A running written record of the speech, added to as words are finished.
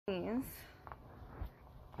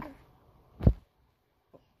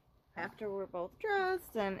after we're both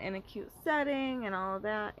dressed and in a cute setting and all of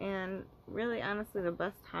that. And really, honestly, the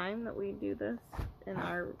best time that we do this in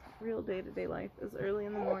our real day-to-day life is early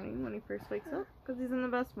in the morning when he first wakes up, because he's in the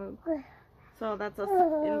best mood. So that's us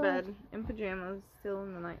in bed, in pajamas, still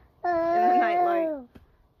in the nightlight.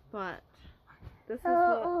 But this is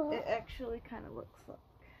what it actually kind of looks like.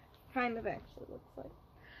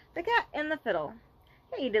 The cat and the fiddle.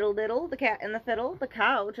 Hey, diddle diddle, the cat and the fiddle. The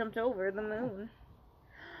cow jumped over the moon.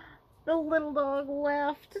 The little dog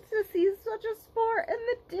laughed to see such a sport, and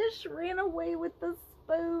the dish ran away with the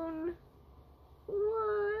spoon.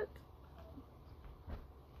 What?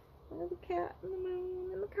 There's the cat and the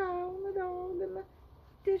moon, and the cow and the dog, and the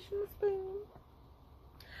dish and the spoon.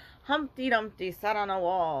 Humpty Dumpty sat on a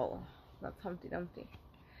wall. That's Humpty Dumpty.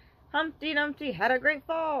 Humpty Dumpty had a great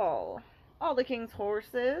fall. All the king's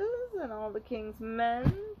horses and all the king's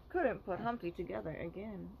men couldn't put Humpty together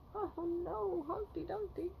again. Oh no, Humpty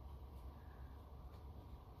Dumpty.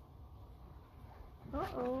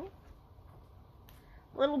 Uh-oh.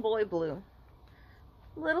 Little boy blue.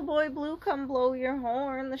 Little boy blue, come blow your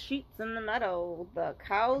horn. The sheep's in the meadow, the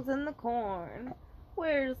cow's in the corn.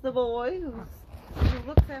 Where's the boy who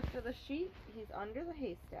looks after the sheep? He's under the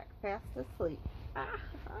haystack, fast asleep. Ah,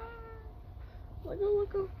 ah.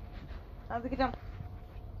 Look. How's it? Get down.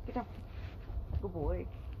 Get down. Good boy.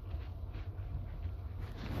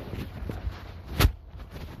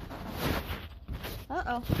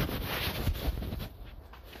 Uh-oh.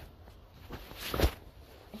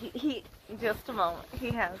 He, just a moment.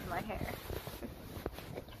 He has my hair.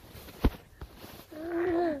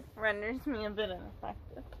 Renders me a bit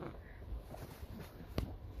ineffective.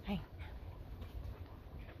 Hey.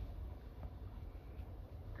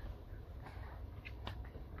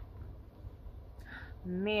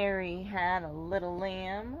 Mary had a little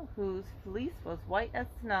lamb whose fleece was white as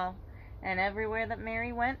snow, and everywhere that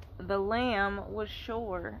Mary went, the lamb was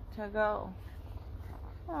sure to go.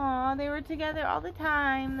 Aw, they were together all the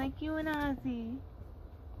time, like you and Ozzy.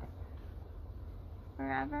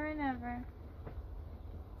 Forever and ever.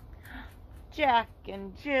 Jack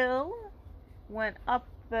and Jill went up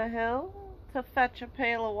the hill to fetch a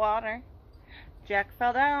pail of water. Jack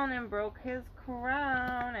fell down and broke his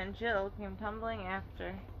crown, and Jill came tumbling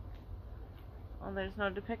after. Well, there's no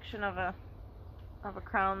depiction of a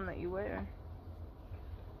crown that you wear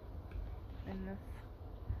in this.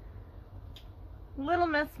 Little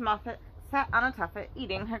Miss Muffet sat on a tuffet,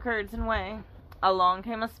 eating her curds and whey. Along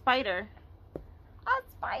came a spider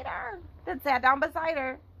that sat down beside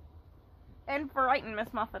her and frightened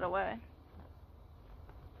Miss Muffet away.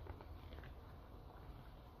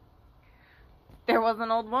 There was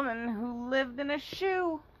an old woman who lived in a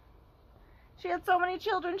shoe. She had so many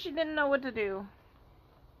children she didn't know what to do.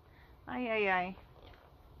 Ay, ay, ay.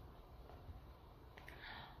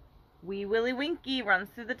 Wee Willie Winky runs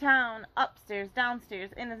through the town, upstairs,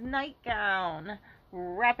 downstairs, in his nightgown,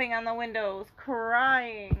 rapping on the windows,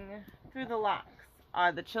 crying through the locks.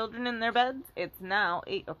 Are the children in their beds? It's now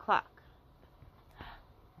 8 o'clock.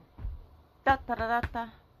 Da-da-da-da-da.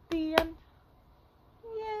 The end.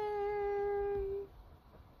 Yay!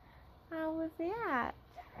 How was that?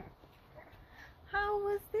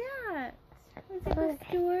 Was it a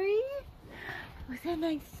story? Was that a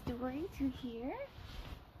nice story to hear?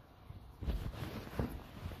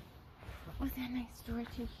 Was that a nice story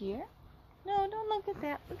to hear? No, don't look at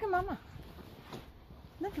that. Look at Mama.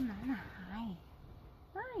 Look at Mama. Hi.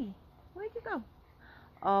 Where'd you go?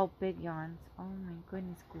 Oh, big yawns. Oh my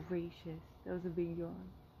goodness gracious. That was a big yawn.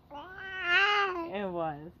 It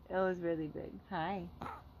was really big. Hi,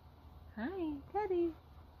 Teddy.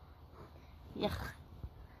 Yuck.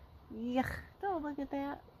 Don't look at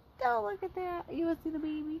that. You want to see the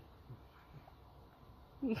baby?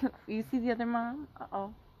 You see the other mom?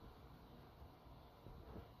 Uh-oh.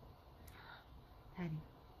 Teddy.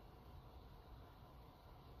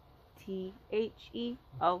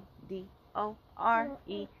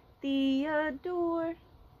 Theodore.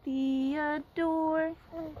 Theodore.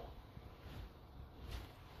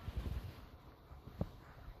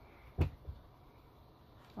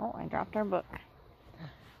 Oh, I dropped our book.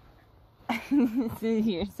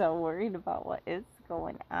 You're so worried about what is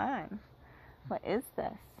going on. What is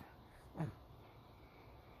this?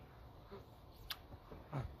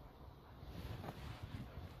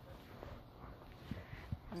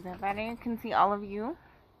 Is that better? You can see all of you.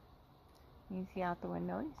 You see out the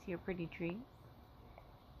window. You see your pretty trees.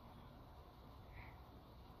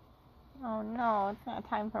 Oh no, it's not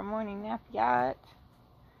time for a morning nap yet.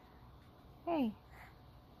 Hey.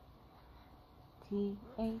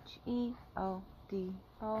 Theodore.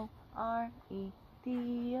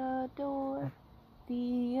 Theodore.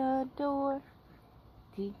 Theodore.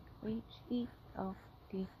 Theodore. Theodore.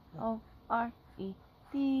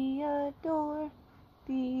 Theodore.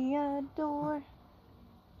 Theodore.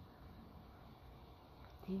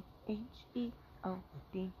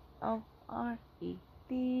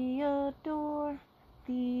 Theodore.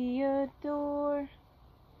 Theodore.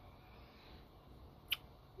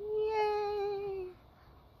 Yay!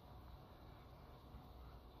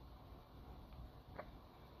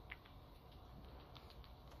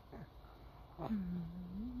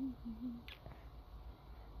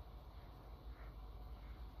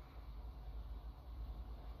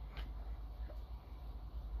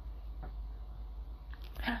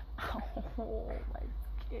 Oh, my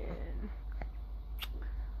skin.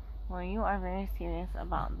 Well, you are very serious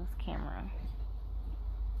about this camera.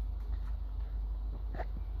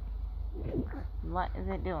 What is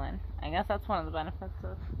it doing? I guess that's one of the benefits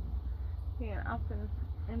of being up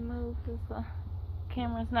and moved, is the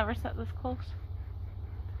camera's never set this close.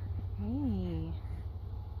 Hey.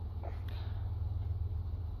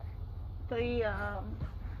 Where is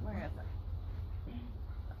it?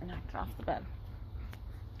 I knocked it off the bed.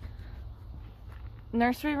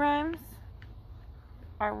 Nursery rhymes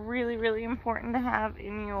are really, really important to have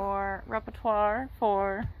in your repertoire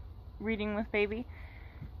for reading with baby.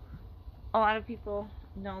 A lot of people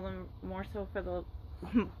know them more so for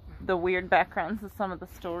the weird backgrounds of some of the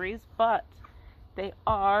stories, but they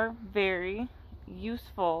are very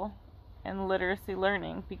useful in literacy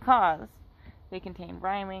learning because they contain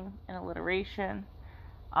rhyming and alliteration,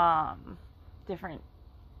 different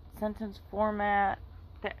sentence format.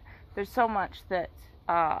 There's so much that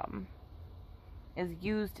is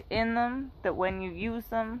used in them that when you use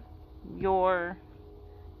them, you're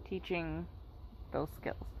teaching those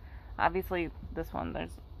skills. Obviously, this one,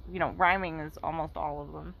 there's, rhyming is almost all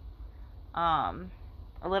of them.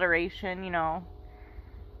 Alliteration,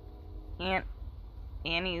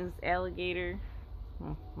 Annie's alligator.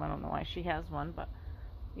 I don't know why she has one, but,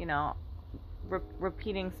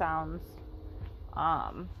 repeating sounds.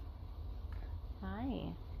 Hi.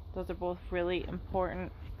 Those are both really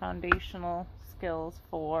important foundational skills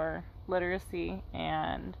for literacy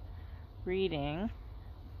and reading.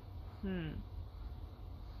 You're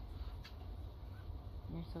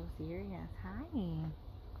so serious. Hi.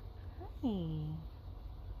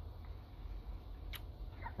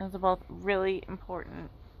 Those are both really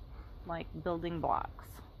important, building blocks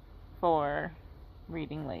for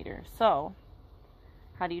reading later. So,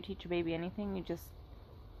 how do you teach a baby anything? You just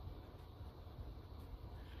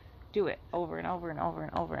do it over and over and over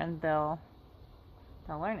and over, and they'll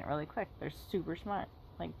learn it really quick. They're super smart.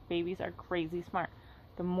 Babies are crazy smart.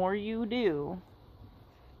 The more you do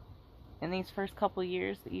in these first couple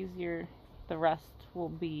years, the easier the rest will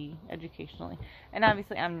be educationally. And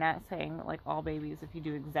obviously, I'm not saying that all babies, if you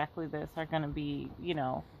do exactly this, are going to be,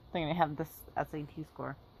 they're going to have this SAT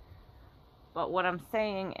score. But what I'm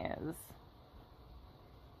saying is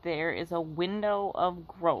there is a window of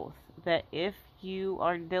growth that if you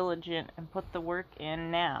are diligent and put the work in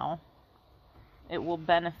now, it will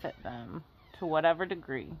benefit them to whatever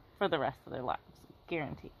degree for the rest of their lives.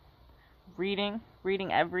 Guaranteed. Reading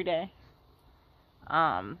every day.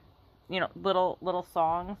 Little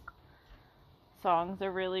songs. Songs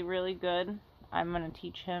are really, really good. I'm going to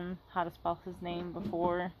teach him how to spell his name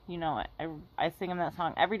before, I sing him that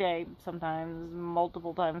song every day, sometimes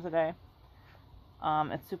multiple times a day.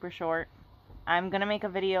 It's super short. I'm going to make a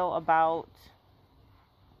video about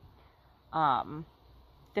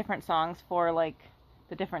different songs for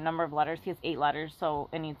the different number of letters. He has 8 letters, so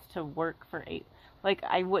it needs to work for 8.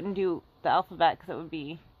 I wouldn't do the alphabet because it would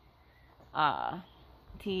be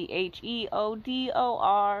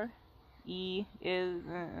Theodore is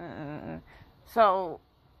so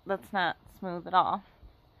that's not smooth at all.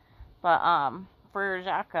 But for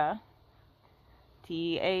Jaka,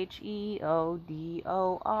 Theodore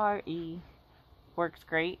works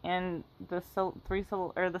great, and the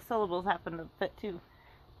syllables happen to fit too.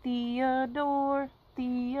 Theodore.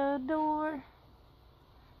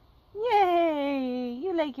 Yay!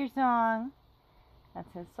 You like your song.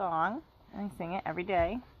 That's his song, and I sing it every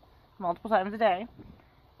day, multiple times a day.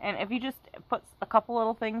 And if you just put a couple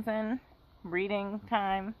little things in, reading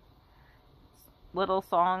time, little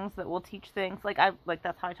songs that will teach things,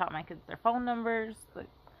 that's how I taught my kids their phone numbers,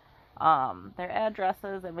 their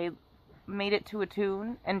addresses. I made it to a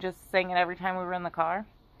tune and just sang it every time we were in the car,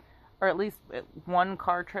 or at least one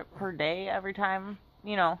car trip per day. Every time,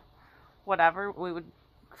 whatever, we would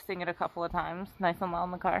sing it a couple of times, nice and loud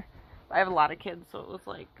in the car. I have a lot of kids, so it was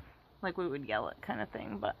like we would yell it kind of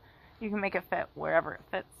thing, but you can make it fit wherever it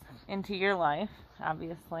fits into your life,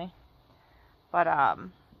 obviously. But,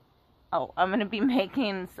 oh, I'm going to be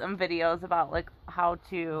making some videos about, like,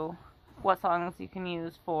 what songs you can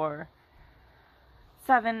use for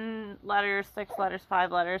 7 letters, 6 letters,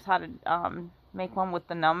 5 letters, how to, make one with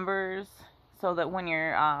the numbers, so that when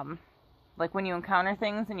you're, like, when you encounter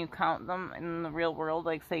things and you count them in the real world,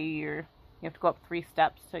 like, say you have to go up 3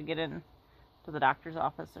 steps to get in to the doctor's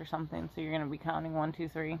office or something, so you're going to be counting 1, 2,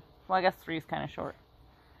 3. Well, I guess 3 is kind of short.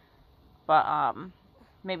 But,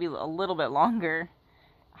 maybe a little bit longer,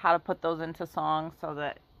 how to put those into songs so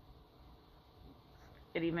that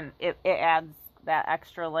it adds that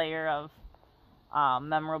extra layer of,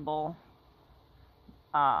 memorable,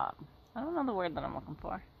 I don't know the word that I'm looking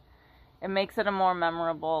for. It makes it a more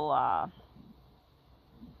memorable,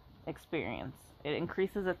 experience. It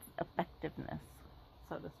increases its effectiveness,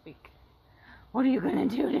 so to speak. What are you gonna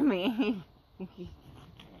do to me?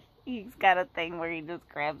 He's got a thing where he just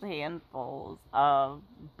grabs handfuls of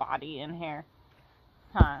body and hair.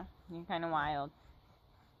 Huh, you're kind of wild.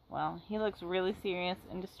 Well, he looks really serious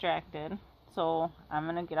and distracted, so I'm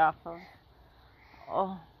gonna get off of,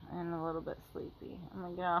 and a little bit sleepy. I'm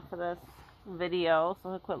gonna get off of this video so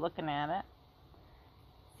he'll quit looking at it.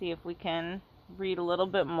 See if we can read a little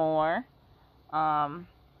bit more.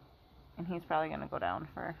 And he's probably gonna go down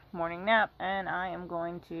for a morning nap, and I am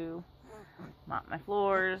going to mop my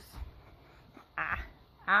floors.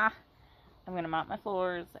 I'm gonna mop my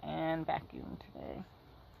floors and vacuum today.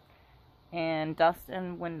 And dust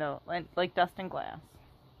and window, like dust and glass.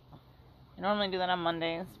 I normally do that on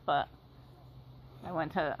Mondays, but I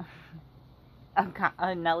went to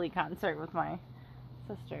a Nelly concert with my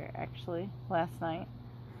sister, actually, last night.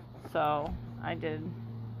 So I did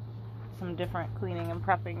some different cleaning and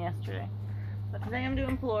prepping yesterday. But today I'm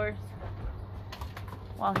doing floors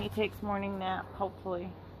while he takes morning nap,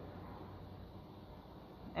 hopefully.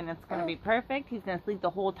 And it's going to be perfect. He's going to sleep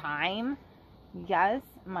the whole time. Yes,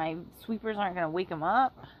 my sweepers aren't going to wake him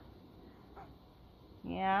up.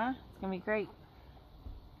 Yeah, it's going to be great.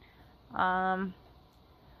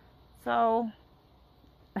 So,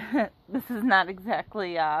 this is not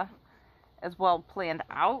exactly, as well planned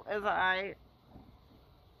out as I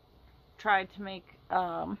tried to make,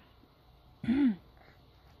 some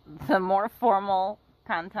more formal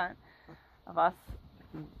content of us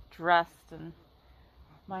dressed and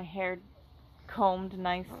my hair combed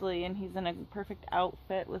nicely, and he's in a perfect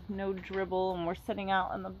outfit with no dribble, and we're sitting out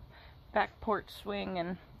on the back porch swing,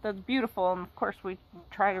 and that's beautiful. And of course we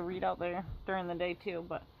try to read out there during the day too,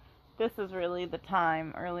 but this is really the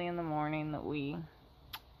time early in the morning that we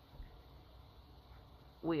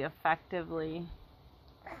effectively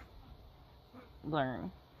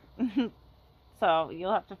learn. So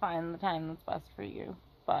you'll have to find the time that's best for you,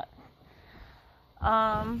 but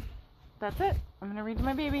that's it. I'm gonna read to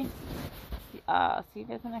my baby. See you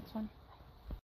guys in the next one.